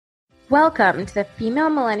Welcome to the Female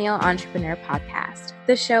Millennial Entrepreneur Podcast,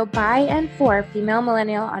 the show by and for female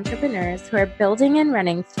millennial entrepreneurs who are building and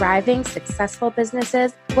running thriving, successful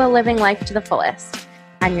businesses while living life to the fullest.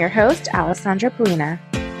 I'm your host, Alessandra Polina.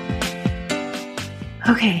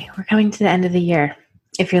 Okay, we're coming to the end of the year.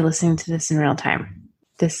 If you're listening to this in real time,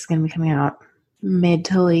 this is going to be coming out mid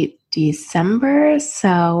to late December.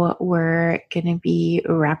 So we're going to be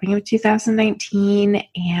wrapping up 2019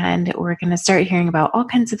 and we're going to start hearing about all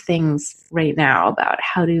kinds of things right now about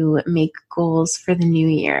how to make goals for the new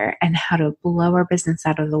year and how to blow our business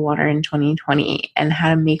out of the water in 2020 and how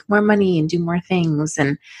to make more money and do more things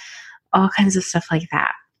and all kinds of stuff like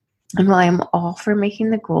that. And while I'm all for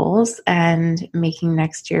making the goals and making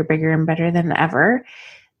next year bigger and better than ever,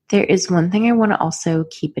 there is one thing I want to also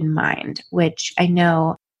keep in mind, which I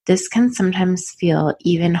know this can sometimes feel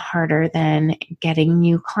even harder than getting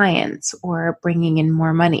new clients or bringing in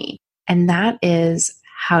more money. And that is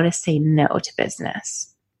how to say no to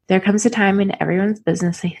business. There comes a time in everyone's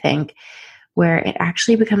business, I think, where it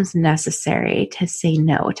actually becomes necessary to say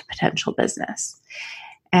no to potential business.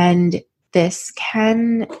 And this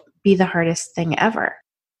can be the hardest thing ever.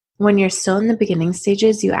 When you're still in the beginning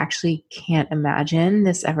stages, you actually can't imagine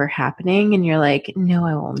this ever happening. And you're like, no,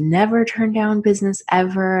 I will never turn down business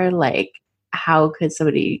ever. Like, how could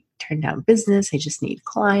somebody turn down business? I just need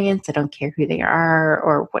clients. I don't care who they are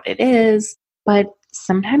or what it is. But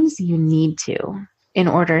sometimes you need to in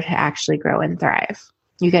order to actually grow and thrive.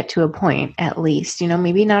 You get to a point, at least,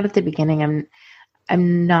 maybe not at the beginning.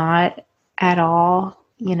 I'm not at all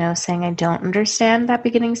saying I don't understand that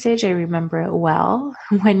beginning stage. I remember it well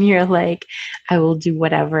when you're like, I will do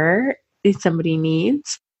whatever somebody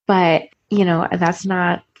needs. But, that's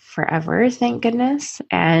not forever, thank goodness.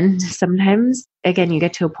 And sometimes, again, you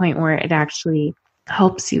get to a point where it actually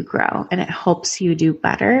helps you grow and it helps you do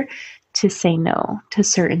better to say no to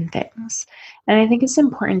certain things. And I think it's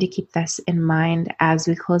important to keep this in mind as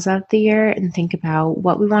we close out the year and think about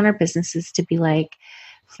what we want our businesses to be like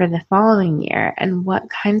for the following year and what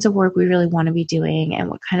kinds of work we really want to be doing and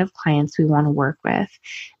what kind of clients we want to work with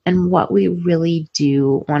and what we really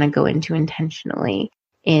do want to go into intentionally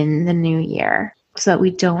in the new year so that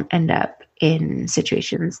we don't end up in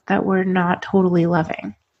situations that we're not totally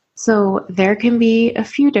loving. So there can be a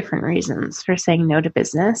few different reasons for saying no to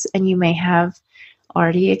business, and you may have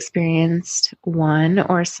already experienced one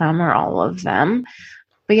or some or all of them.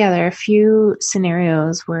 But yeah, there are a few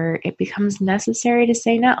scenarios where it becomes necessary to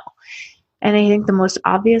say no. And I think the most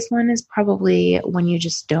obvious one is probably when you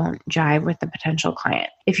just don't jive with the potential client.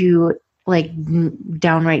 If you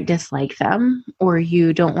downright dislike them, or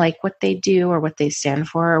you don't like what they do or what they stand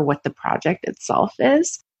for or what the project itself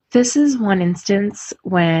is. This is one instance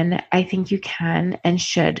when I think you can and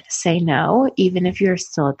should say no, even if you're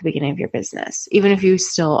still at the beginning of your business, even if you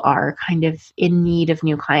still are kind of in need of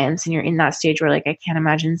new clients and you're in that stage where I can't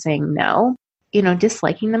imagine saying no.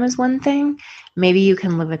 Disliking them is one thing. Maybe you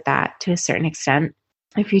can live with that to a certain extent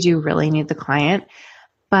if you do really need the client,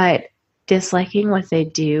 but disliking what they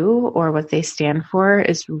do or what they stand for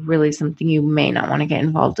is really something you may not want to get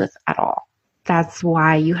involved with at all. That's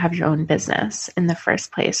why you have your own business in the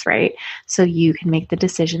first place, right? So you can make the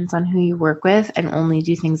decisions on who you work with and only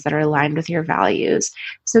do things that are aligned with your values.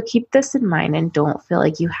 So keep this in mind and don't feel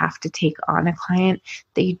like you have to take on a client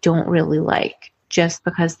that you don't really like just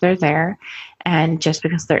because they're there and just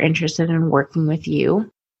because they're interested in working with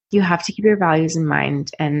you. You have to keep your values in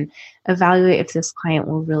mind and evaluate if this client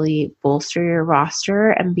will really bolster your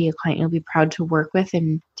roster and be a client you'll be proud to work with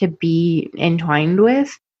and to be entwined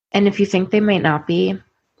with. And if you think they might not be,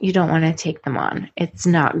 you don't want to take them on. It's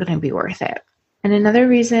not going to be worth it. And another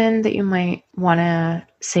reason that you might want to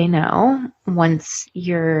say no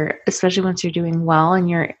especially once you're doing well and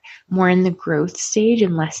you're more in the growth stage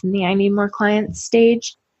and less in the I need more clients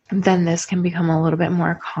stage, then this can become a little bit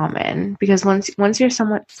more common. Because once you're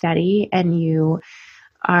somewhat steady and you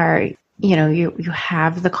are you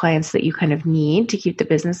have the clients that you kind of need to keep the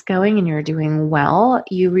business going and you're doing well,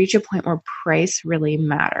 you reach a point where price really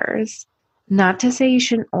matters. Not to say you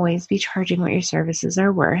shouldn't always be charging what your services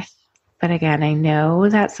are worth. But again, I know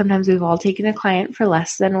that sometimes we've all taken a client for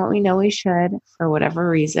less than what we know we should for whatever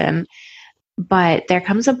reason. But there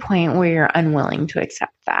comes a point where you're unwilling to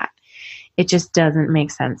accept that. It just doesn't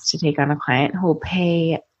make sense to take on a client who will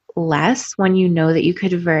pay less when you know that you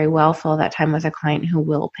could very well fill that time with a client who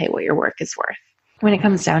will pay what your work is worth. When it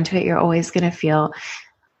comes down to it, you're always going to feel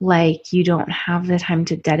like you don't have the time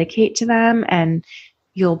to dedicate to them, and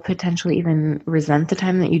you'll potentially even resent the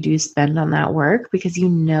time that you do spend on that work because you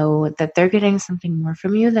know that they're getting something more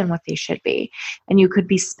from you than what they should be. And you could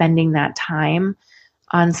be spending that time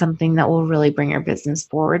on something that will really bring your business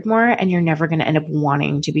forward more. And you're never going to end up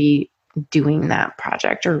wanting to be doing that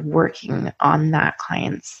project or working on that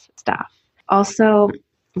client's stuff. Also,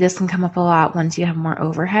 this can come up a lot once you have more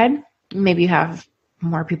overhead. Maybe you have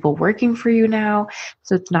more people working for you now.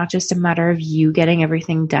 So it's not just a matter of you getting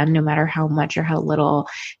everything done, no matter how much or how little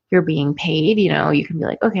you're being paid. You know, you can be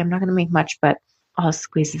like, okay, I'm not going to make much, but I'll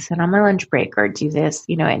squeeze this in on my lunch break or do this,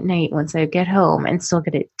 you know, at night once I get home and still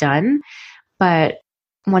get it done. But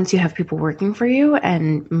once you have people working for you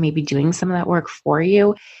and maybe doing some of that work for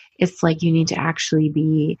you, it's like you need to actually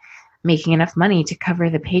be making enough money to cover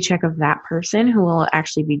the paycheck of that person who will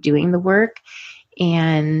actually be doing the work.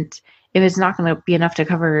 And if it's not going to be enough to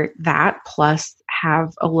cover that, plus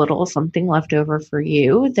have a little something left over for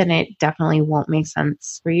you, then it definitely won't make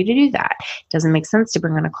sense for you to do that. It doesn't make sense to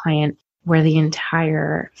bring on a client where the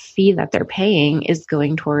entire fee that they're paying is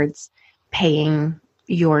going towards paying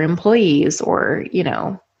your employees, or, you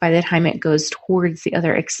know, by the time it goes towards the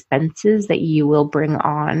other expenses that you will bring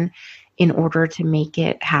on in order to make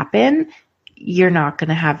it happen, you're not going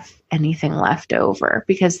to have anything left over,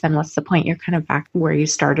 because then what's the point? You're kind of back where you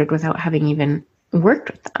started without having even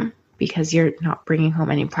worked with them, because you're not bringing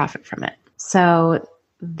home any profit from it. So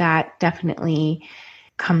that definitely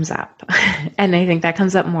comes up. And I think that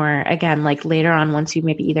comes up more, again, like later on, once you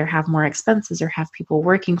maybe either have more expenses or have people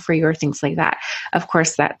working for you or things like that. Of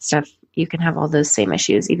course, that stuff, you can have all those same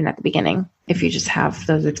issues even at the beginning if you just have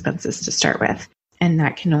those expenses to start with. And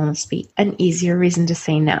that can almost be an easier reason to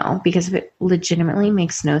say no, because if it legitimately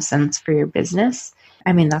makes no sense for your business,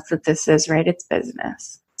 I mean, that's what this is, right? It's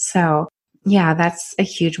business. So yeah, that's a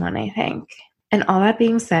huge one, I think. And all that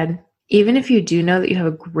being said, even if you do know that you have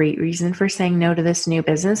a great reason for saying no to this new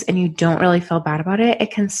business and you don't really feel bad about it,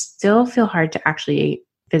 it can still feel hard to actually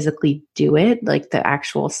physically do it, like the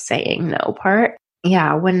actual saying no part.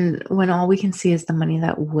 Yeah, when all we can see is the money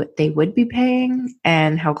that they would be paying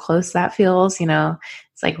and how close that feels, you know,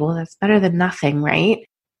 it's like, well, that's better than nothing, right?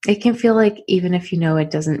 It can feel like even if you know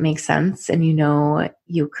it doesn't make sense and you know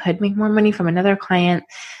you could make more money from another client,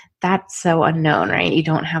 that's so unknown, right? You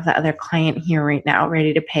don't have that other client here right now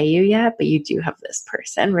ready to pay you yet, but you do have this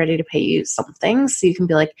person ready to pay you something. So you can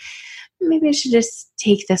be like, maybe I should just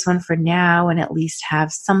take this one for now and at least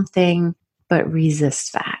have something, but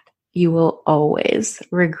resist that. You will always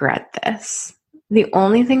regret this. The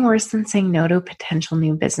only thing worse than saying no to a potential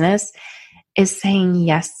new business is saying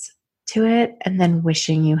yes to it and then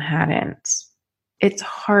wishing you hadn't. It's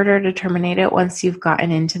harder to terminate it once you've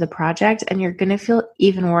gotten into the project, and you're going to feel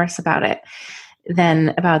even worse about it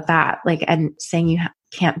than about that. Like, and saying you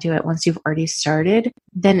can't do it once you've already started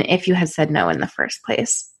than if you had said no in the first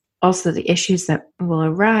place. Also, the issues that will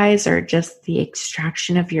arise are just the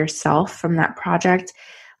extraction of yourself from that project.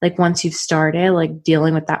 Like once you've started, like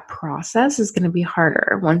dealing with that process is going to be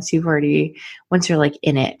harder once you're like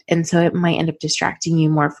in it. And so it might end up distracting you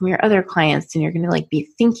more from your other clients, and you're going to like be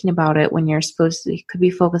thinking about it when you could be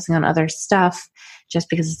focusing on other stuff just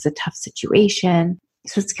because it's a tough situation.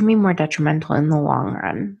 So it's going to be more detrimental in the long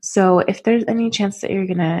run. So if there's any chance that you're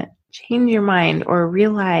going to change your mind or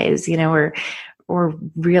realize, you know, or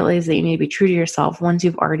realize that you need to be true to yourself once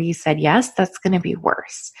you've already said yes, that's going to be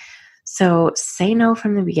worse. So say no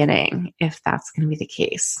from the beginning if that's going to be the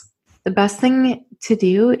case. The best thing to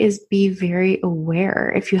do is be very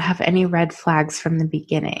aware if you have any red flags from the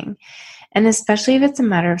beginning. And especially if it's a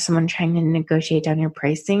matter of someone trying to negotiate down your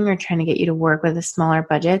pricing or trying to get you to work with a smaller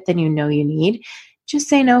budget than you know you need, just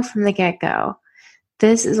say no from the get-go.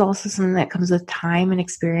 This is also something that comes with time and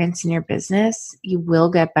experience in your business. You will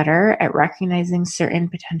get better at recognizing certain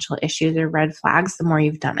potential issues or red flags the more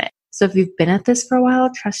you've done it. So if you've been at this for a while,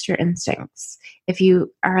 trust your instincts. If you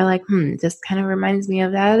are like, this kind of reminds me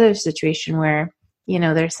of that other situation where, you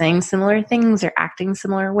know, they're saying similar things or acting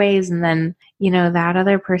similar ways, and then, you know, that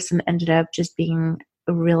other person ended up just being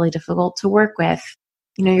really difficult to work with,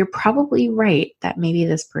 you know, you're probably right that maybe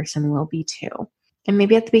this person will be too. And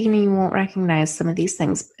maybe at the beginning you won't recognize some of these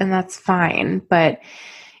things, and that's fine, but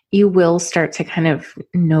you will start to kind of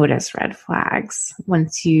notice red flags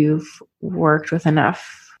once you've worked with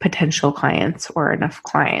enough potential clients or enough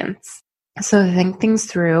clients. So think things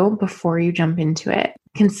through before you jump into it.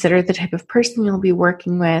 Consider the type of person you'll be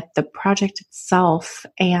working with, the project itself,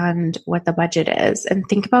 and what the budget is. And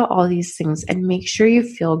think about all these things and make sure you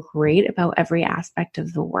feel great about every aspect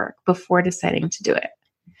of the work before deciding to do it.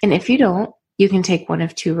 And if you don't, you can take one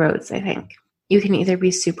of two roads, I think. You can either be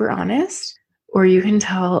super honest or you can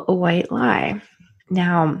tell a white lie.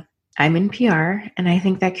 Now, I'm in PR, and I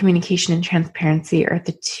think that communication and transparency are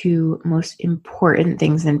the two most important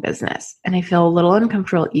things in business. And I feel a little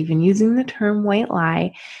uncomfortable even using the term white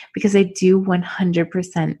lie because I do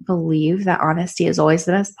 100% believe that honesty is always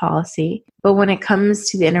the best policy. But when it comes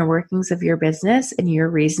to the inner workings of your business and your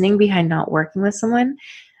reasoning behind not working with someone,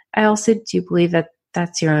 I also do believe that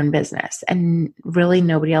that's your own business, and really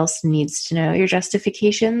nobody else needs to know your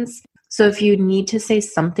justifications. So if you need to say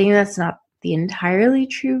something that's not the entirely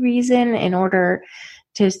true reason in order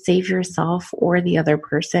to save yourself or the other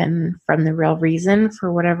person from the real reason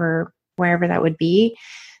for wherever that would be,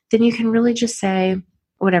 then you can really just say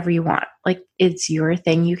whatever you want. Like, it's your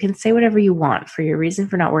thing. You can say whatever you want for your reason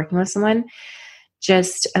for not working with someone,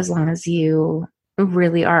 just as long as you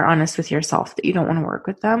really are honest with yourself that you don't want to work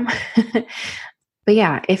with them. But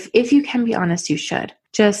yeah, if you can be honest, you should.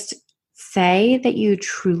 Just say that you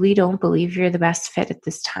truly don't believe you're the best fit at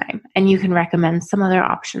this time, and you can recommend some other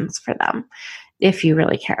options for them if you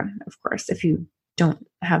really can. Of course, if you don't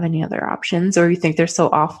have any other options, or you think they're so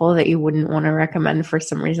awful that you wouldn't want to recommend for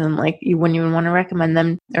some reason, like you wouldn't even want to recommend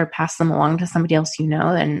them or pass them along to somebody else,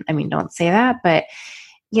 then I mean, don't say that. But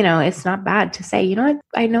it's not bad to say, what,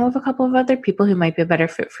 I know of a couple of other people who might be a better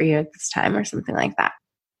fit for you at this time, or something like that.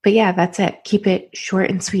 But yeah, that's it. Keep it short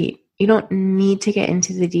and sweet. You don't need to get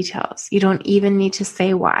into the details. You don't even need to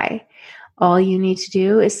say why. All you need to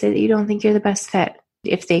do is say that you don't think you're the best fit.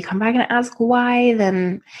 If they come back and ask why,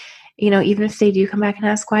 then, even if they do come back and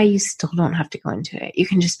ask why, you still don't have to go into it. You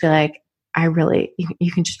can just be like,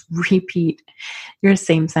 you can just repeat your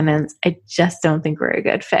same sentence. I just don't think we're a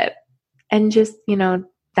good fit. And just,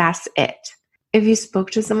 that's it. If you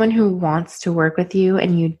spoke to someone who wants to work with you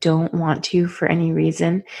and you don't want to for any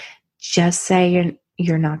reason, just say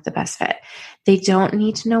you're not the best fit. They don't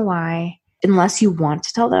need to know why, unless you want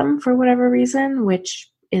to tell them for whatever reason, which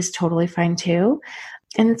is totally fine too.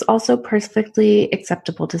 And it's also perfectly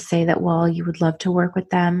acceptable to say that, well, you would love to work with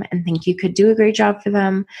them and think you could do a great job for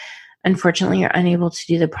them. Unfortunately, you're unable to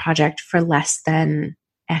do the project for less than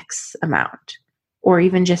X amount. Or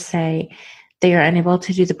even just say they are unable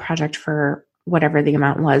to do the project for whatever the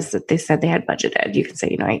amount was that they said they had budgeted. You can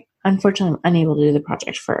say, unfortunately, I'm unable to do the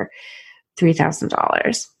project for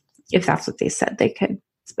 $3,000 if that's what they said they could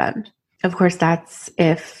spend. Of course, that's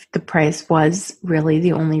if the price was really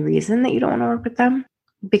the only reason that you don't want to work with them,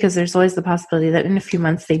 because there's always the possibility that in a few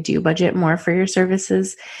months they do budget more for your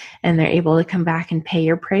services and they're able to come back and pay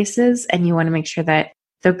your prices. And you want to make sure that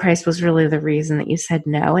the price was really the reason that you said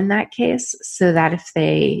no in that case, so that if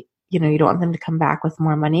they, you don't want them to come back with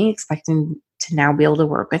more money expecting to now be able to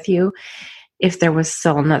work with you if there was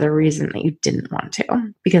still another reason that you didn't want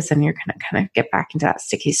to, because then you're going to kind of get back into that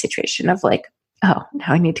sticky situation of like, oh, now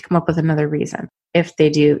I need to come up with another reason. If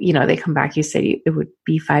they do, they come back, you say it would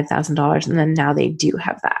be $5,000 and then now they do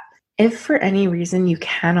have that. If for any reason you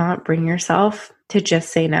cannot bring yourself to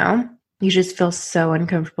just say no, you just feel so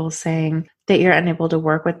uncomfortable saying that you're unable to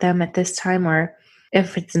work with them at this time, or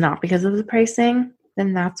if it's not because of the pricing,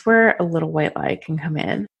 then that's where a little white lie can come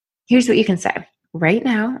in. Here's what you can say. Right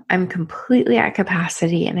now, I'm completely at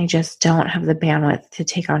capacity and I just don't have the bandwidth to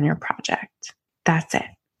take on your project. That's it.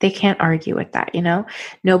 They can't argue with that,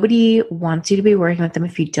 Nobody wants you to be working with them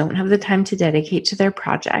if you don't have the time to dedicate to their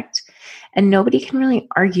project. And nobody can really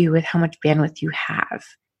argue with how much bandwidth you have,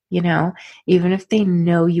 Even if they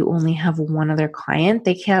know you only have one other client,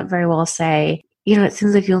 they can't very well say, it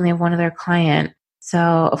seems like you only have one other client, so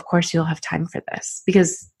of course you'll have time for this.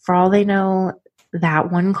 Because for all they know,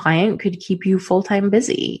 that one client could keep you full-time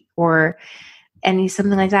busy or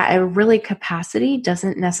something like that. Really, capacity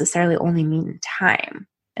doesn't necessarily only mean time.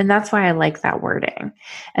 And that's why I like that wording.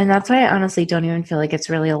 And that's why I honestly don't even feel like it's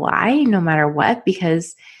really a lie, no matter what,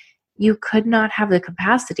 because you could not have the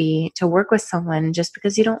capacity to work with someone just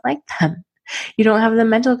because you don't like them. You don't have the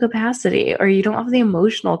mental capacity, or you don't have the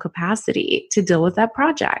emotional capacity to deal with that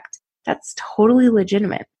project. That's totally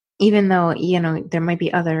legitimate. Even though, there might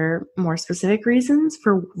be other more specific reasons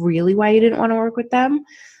for really why you didn't want to work with them,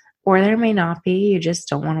 or there may not be, you just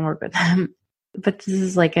don't want to work with them. But this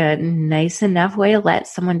is like a nice enough way to let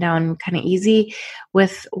someone down kind of easy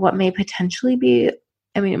with what may potentially be,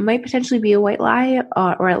 it might potentially be a white lie,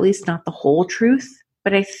 or at least not the whole truth.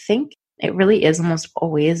 But I think it really is almost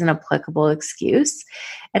always an applicable excuse.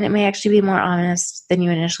 And it may actually be more honest than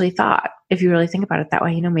you initially thought. If you really think about it that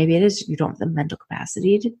way, maybe it is you don't have the mental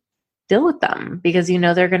capacity to deal with them because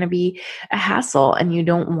they're going to be a hassle and you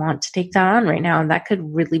don't want to take that on right now. And that could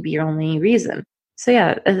really be your only reason. So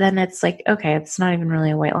yeah, then it's like, okay, it's not even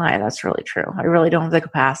really a white lie. That's really true. I really don't have the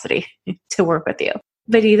capacity to work with you.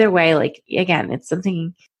 But either way, again, it's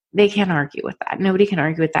something they can't argue with that. Nobody can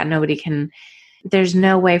argue with that. Nobody can there's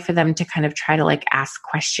no way for them to kind of try to like ask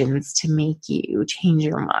questions to make you change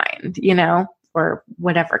your mind, or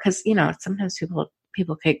whatever. Cause, sometimes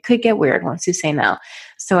people could get weird once you say no.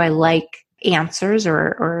 So I like answers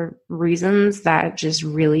or reasons that just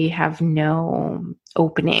really have no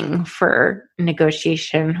opening for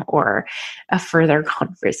negotiation or a further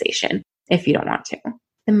conversation if you don't want to.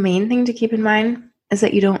 The main thing to keep in mind is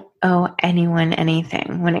that you don't owe anyone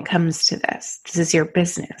anything when it comes to this. This is your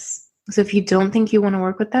business. So if you don't think you want to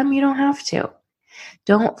work with them, you don't have to.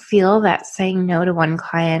 Don't feel that saying no to one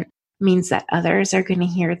client means that others are going to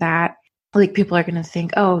hear that. Like people are going to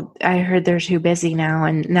think, oh, I heard they're too busy now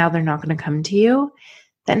and now they're not going to come to you.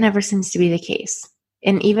 That never seems to be the case.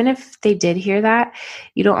 And even if they did hear that,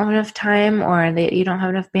 you don't have enough time or you don't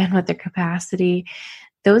have enough bandwidth or capacity.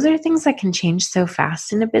 Those are things that can change so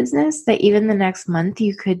fast in a business that even the next month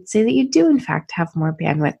you could say that you do in fact have more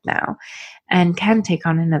bandwidth now and can take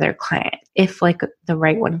on another client if like the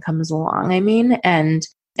right one comes along.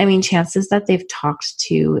 Chances that they've talked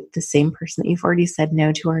to the same person that you've already said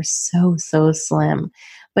no to are so, so slim.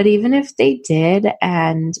 But even if they did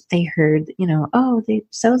and they heard, they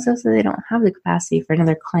so-and-so said they don't have the capacity for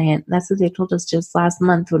another client. That's what they told us just last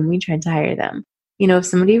month when we tried to hire them. If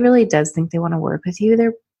somebody really does think they want to work with you,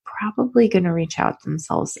 they're probably going to reach out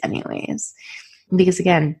themselves anyways. Because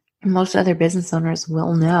again, most other business owners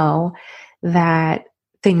will know that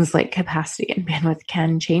things like capacity and bandwidth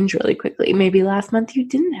can change really quickly. Maybe last month you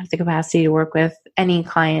didn't have the capacity to work with any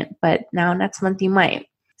client, but now next month you might.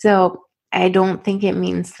 So I don't think it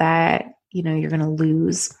means that, you're going to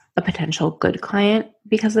lose a potential good client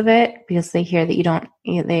because of it, because they hear that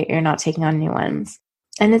you're not taking on new ones.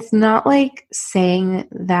 And it's not like saying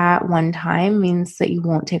that one time means that you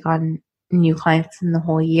won't take on new clients in the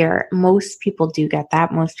whole year. Most people do get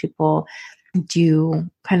that. Most people do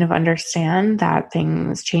kind of understand that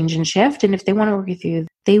things change and shift. And if they want to work with you,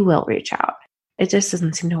 they will reach out. It just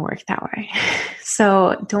doesn't seem to work that way.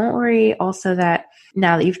 So don't worry also that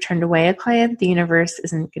now that you've turned away a client, the universe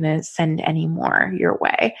isn't going to send any more your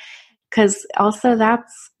way. Because also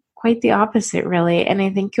that's quite the opposite, really. And I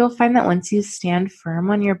think you'll find that once you stand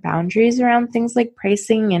firm on your boundaries around things like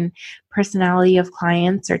pricing and personality of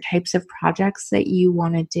clients or types of projects that you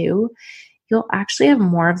want to do, you'll actually have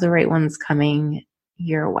more of the right ones coming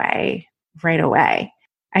your way right away.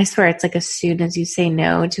 I swear it's like as soon as you say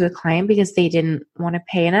no to a client because they didn't want to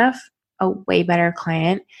pay enough, a way better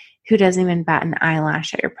client who doesn't even bat an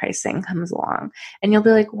eyelash at your pricing comes along. And you'll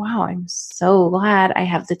be like, wow, I'm so glad I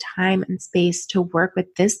have the time and space to work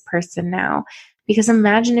with this person now. Because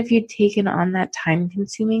imagine if you'd taken on that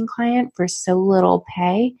time-consuming client for so little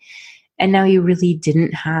pay, and now you really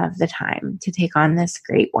didn't have the time to take on this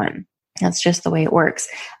great one. That's just the way it works.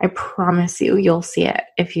 I promise you'll see it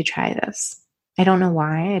if you try this. I don't know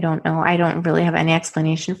why. I don't know. I don't really have any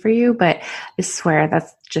explanation for you, but I swear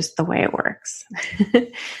that's just the way it works.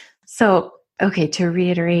 So, okay, to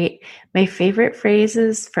reiterate, my favorite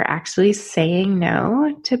phrases for actually saying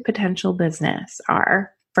no to potential business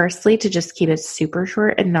are, firstly, to just keep it super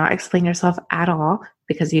short and not explain yourself at all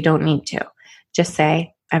because you don't need to. Just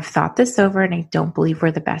say, I've thought this over and I don't believe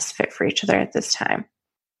we're the best fit for each other at this time.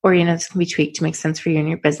 Or, this can be tweaked to make sense for you and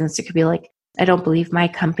your business. It could be like, I don't believe my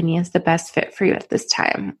company is the best fit for you at this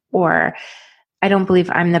time. Or, I don't believe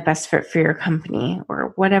I'm the best fit for your company,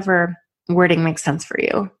 or whatever wording makes sense for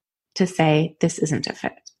you to say this isn't a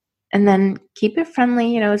fit. And then keep it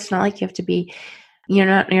friendly. It's not like you have to be, you're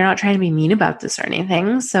not trying to be mean about this or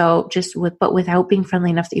anything. So but without being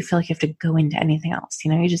friendly enough that you feel like you have to go into anything else.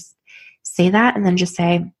 You just say that and then just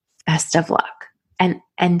say best of luck and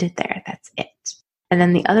end it there. That's it. And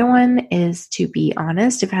then the other one is to be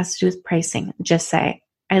honest. If it has to do with pricing, just say,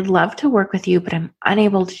 I'd love to work with you, but I'm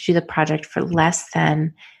unable to do the project for less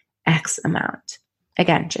than X amount.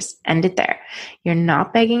 Again, just end it there. You're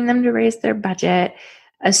not begging them to raise their budget,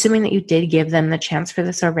 assuming that you did give them the chance for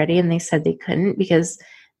this already and they said they couldn't, because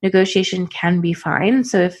negotiation can be fine.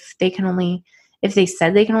 So if they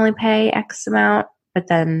said they can only pay X amount, but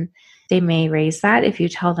then they may raise that if you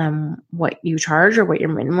tell them what you charge or what your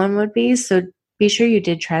minimum would be. So be sure you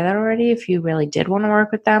did try that already if you really did want to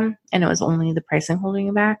work with them and it was only the pricing holding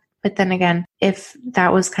you back. But then again, if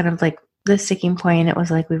that was kind of like the sticking point, it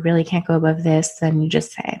was like, we really can't go above this, then you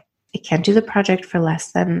just say, I can't do the project for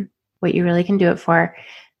less than what you really can do it for.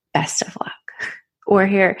 Best of luck. Or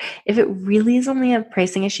here, if it really is only a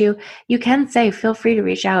pricing issue, you can say, feel free to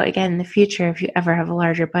reach out again in the future if you ever have a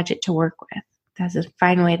larger budget to work with. That's a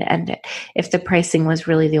fine way to end it if the pricing was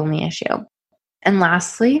really the only issue. And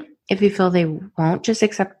lastly, if you feel they won't just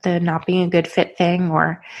accept the not being a good fit thing,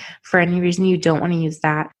 or for any reason you don't want to use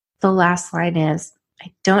that, the last line is,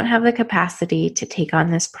 I don't have the capacity to take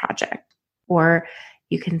on this project. Or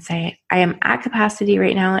you can say, I am at capacity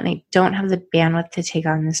right now and I don't have the bandwidth to take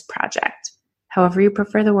on this project. However you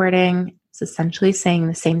prefer the wording, it's essentially saying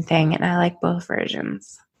the same thing, and I like both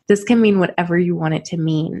versions. This can mean whatever you want it to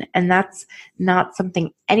mean, and that's not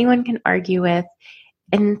something anyone can argue with.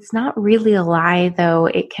 And it's not really a lie, though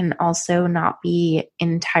it can also not be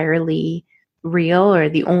entirely real or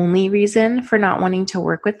the only reason for not wanting to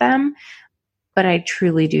work with them. But I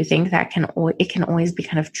truly do think that it can always be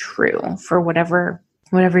kind of true for whatever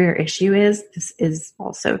your issue is. This is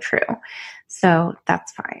also true. So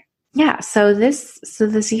that's fine. Yeah. So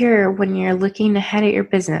this year, when you're looking ahead at your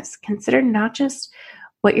business, consider not just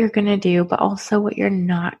what you're going to do, but also what you're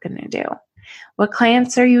not going to do. What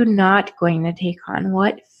clients are you not going to take on?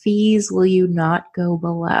 What fees will you not go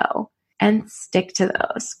below? And stick to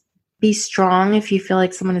those. Be strong if you feel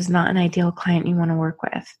like someone is not an ideal client you want to work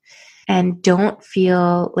with. And don't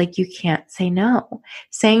feel like you can't say no.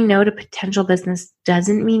 Saying no to potential business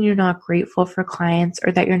doesn't mean you're not grateful for clients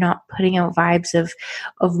or that you're not putting out vibes of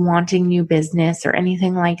wanting new business or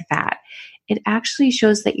anything like that. It actually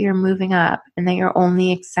shows that you're moving up and that you're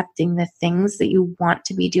only accepting the things that you want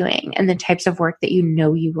to be doing and the types of work that you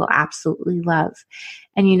know you will absolutely love.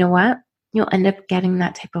 And you know what? You'll end up getting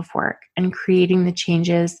that type of work and creating the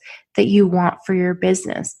changes that you want for your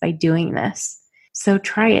business by doing this. So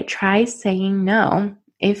try it. Try saying no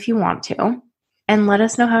if you want to, and let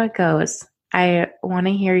us know how it goes. I want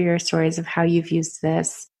to hear your stories of how you've used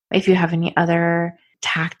this. If you have any other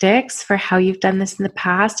tactics for how you've done this in the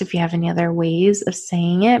past, if you have any other ways of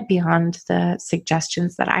saying it beyond the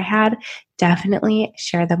suggestions that I had, definitely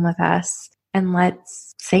share them with us. And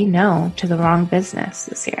let's say no to the wrong business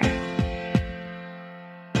this year.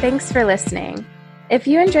 Thanks for listening. If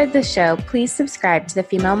you enjoyed this show, please subscribe to the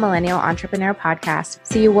Female Millennial Entrepreneur Podcast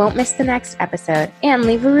so you won't miss the next episode, and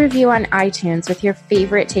leave a review on iTunes with your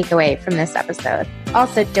favorite takeaway from this episode.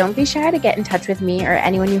 Also, don't be shy to get in touch with me or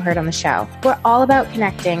anyone you heard on the show. We're all about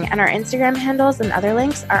connecting, and our Instagram handles and other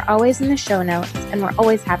links are always in the show notes, and we're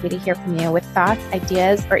always happy to hear from you with thoughts,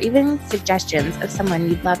 ideas, or even suggestions of someone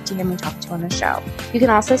you'd love to hear me talk to on the show. You can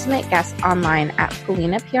also submit guests online at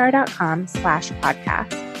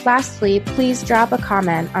PaulinaPR.com/podcast. Lastly, please drop a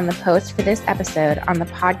comment on the post for this episode on the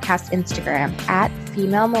podcast Instagram at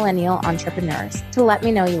Female Millennial Entrepreneurs to let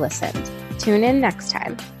me know you listened. Tune in next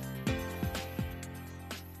time.